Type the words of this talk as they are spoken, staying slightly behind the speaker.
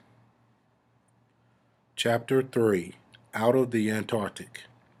Chapter 3 Out of the Antarctic.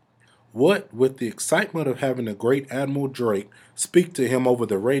 What with the excitement of having the great Admiral Drake speak to him over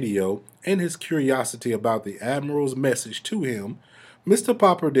the radio and his curiosity about the Admiral's message to him, Mr.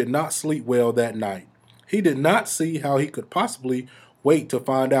 Popper did not sleep well that night. He did not see how he could possibly wait to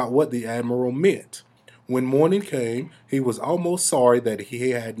find out what the Admiral meant. When morning came, he was almost sorry that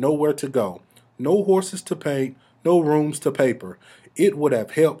he had nowhere to go. No horses to paint, no rooms to paper. It would have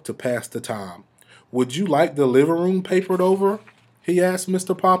helped to pass the time. "Would you like the living room papered over?" he asked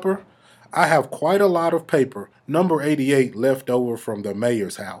Mr. Popper. "I have quite a lot of paper, number 88, left over from the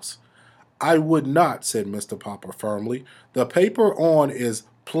mayor's house." "I would not," said Mr. Popper firmly. "The paper on is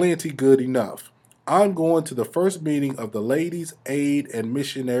plenty good enough. I'm going to the first meeting of the Ladies' Aid and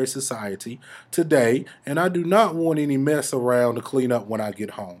Missionary Society today, and I do not want any mess around to clean up when I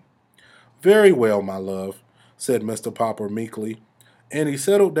get home." "Very well, my love," said Mr. Popper meekly, and he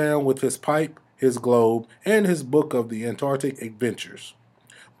settled down with his pipe, his globe, and his book of the Antarctic adventures.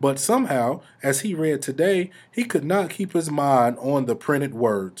 But somehow, as he read today, he could not keep his mind on the printed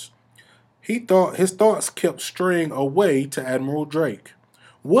words. His thoughts kept straying away to Admiral Drake.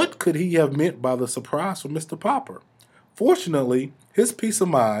 What could he have meant by the surprise from Mr. Popper? Fortunately, his peace of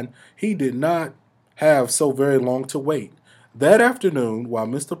mind, he did not have so very long to wait. That afternoon, while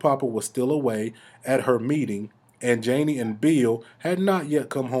Mr. Popper was still away at her meeting, and Janie and Bill had not yet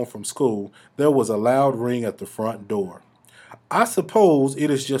come home from school, there was a loud ring at the front door. "I suppose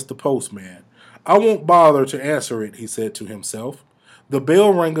it is just the postman. I won't bother to answer it," he said to himself. The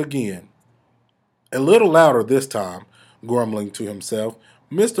bell rang again. A little louder this time. Grumbling to himself,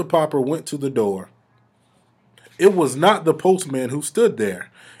 Mr. Popper went to the door. It was not the postman who stood there.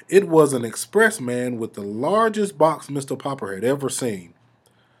 It was an expressman with the largest box Mr. Popper had ever seen.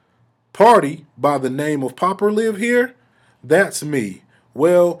 "Party by the name of Popper live here? That's me.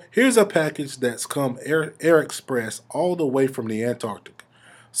 Well, here's a package that's come air express all the way from the Antarctic.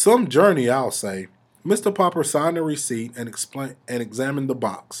 Some journey, I'll say." Mr. Popper signed the receipt and examined the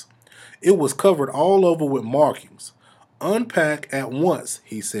box. It was covered all over with markings. "Unpack at once,"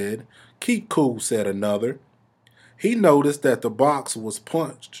 he said. "Keep cool," said another. He noticed that the box was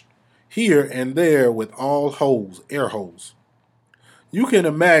punched here and there with air holes. You can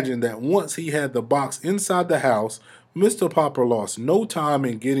imagine that once he had the box inside the house, Mr. Popper lost no time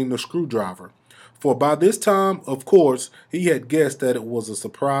in getting the screwdriver, for by this time, of course, he had guessed that it was a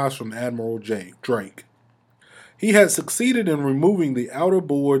surprise from Admiral Drake. He had succeeded in removing the outer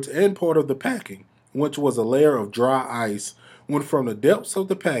boards and part of the packing, which was a layer of dry ice, when from the depths of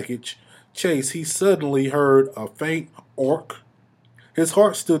the package case he suddenly heard a faint "ork." His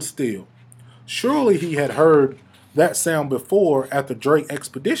heart stood still. Surely he had heard that sound before at the Drake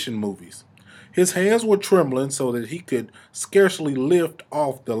expedition movies. His hands were trembling so that he could scarcely lift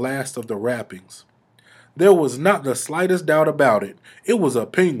off the last of the wrappings. There was not the slightest doubt about it. It was a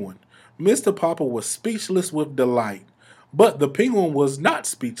penguin. Mr. Popper was speechless with delight. But the penguin was not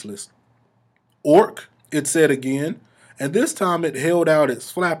speechless. "Ork," it said again, and this time it held out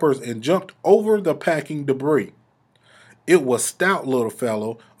its flappers and jumped over the packing debris. It was a stout little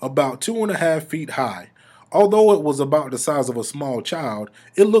fellow, about 2.5 feet high. Although it was about the size of a small child,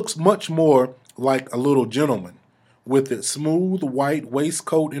 it looks much more like a little gentleman, with its smooth white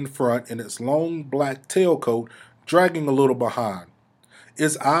waistcoat in front and its long black tailcoat dragging a little behind.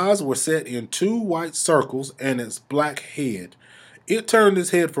 Its eyes were set in two white circles and its black head. It turned its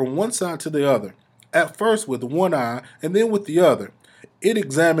head from one side to the other, at first with one eye and then with the other. It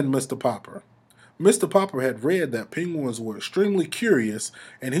examined Mr. Popper. Mr. Popper had read that penguins were extremely curious,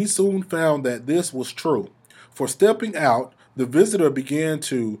 and he soon found that this was true. For stepping out, the visitor began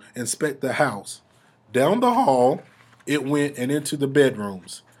to inspect the house. Down the hall it went and into the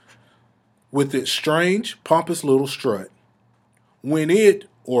bedrooms, with its strange, pompous little strut. When it,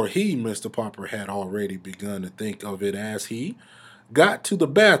 or he, Mr. Popper had already begun to think of it as he, got to the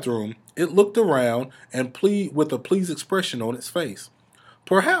bathroom, it looked around and with a pleased expression on its face.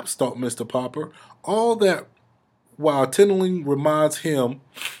 Perhaps, thought Mr. Popper, all that while tiddling reminds him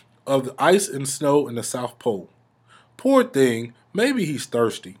of the ice and snow in the South Pole. Poor thing, maybe he's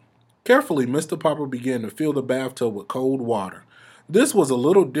thirsty. Carefully, Mr. Popper began to fill the bathtub with cold water. This was a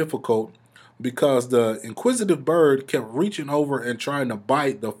little difficult because the inquisitive bird kept reaching over and trying to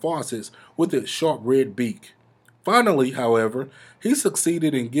bite the faucets with its sharp red beak. Finally, however, he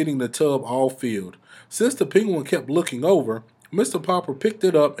succeeded in getting the tub all filled. Since the penguin kept looking over, Mr. Popper picked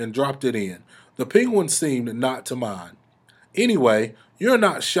it up and dropped it in. The penguin seemed not to mind. "Anyway, you're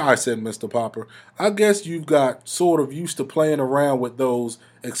not shy," said Mr. Popper. "I guess you've got sort of used to playing around with those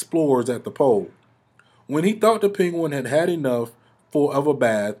explorers at the pole." When he thought the penguin had had enough of a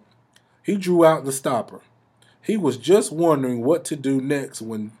bath, he drew out the stopper. He was just wondering what to do next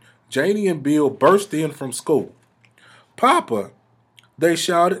when Janie and Bill burst in from school. "Papa," they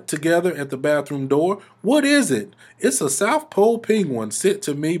shouted together at the bathroom door. "What is it?" "It's a South Pole penguin sent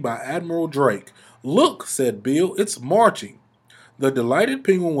to me by Admiral Drake." "Look," said Bill, "it's marching." The delighted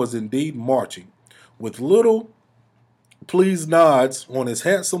penguin was indeed marching. With little pleased nods on his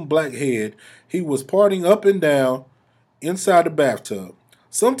handsome black head, he was parting up and down inside the bathtub.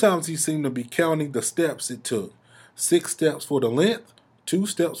 Sometimes he seemed to be counting the steps it took. 6 steps for the length, 2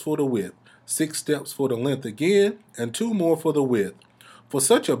 steps for the width, 6 steps for the length again, and 2 more for the width. "For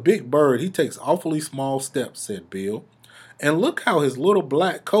such a big bird, he takes awfully small steps," said Bill. "And look how his little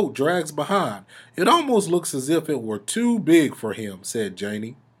black coat drags behind. It almost looks as if it were too big for him," said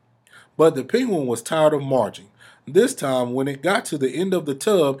Janie. But the penguin was tired of marching. This time, when it got to the end of the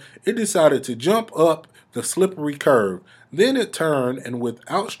tub, it decided to jump up the slippery curve. Then it turned and, with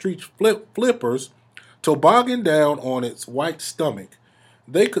outstretched flippers, tobogganed down on its white stomach.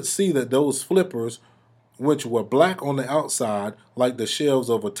 They could see that those flippers, which were black on the outside, like the shells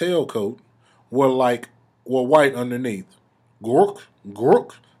of a tailcoat, were white underneath. "Gork,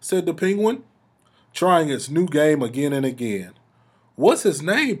 gork," said the penguin, trying its new game again and again. "What's his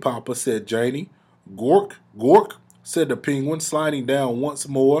name, Papa?" said Janie. "Gork, gork," said the penguin, sliding down once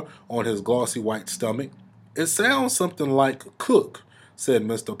more on his glossy white stomach. "It sounds something like Cook," said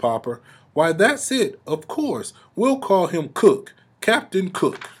Mr. Popper. "Why, that's it, of course. We'll call him Cook, Captain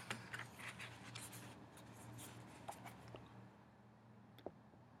Cook."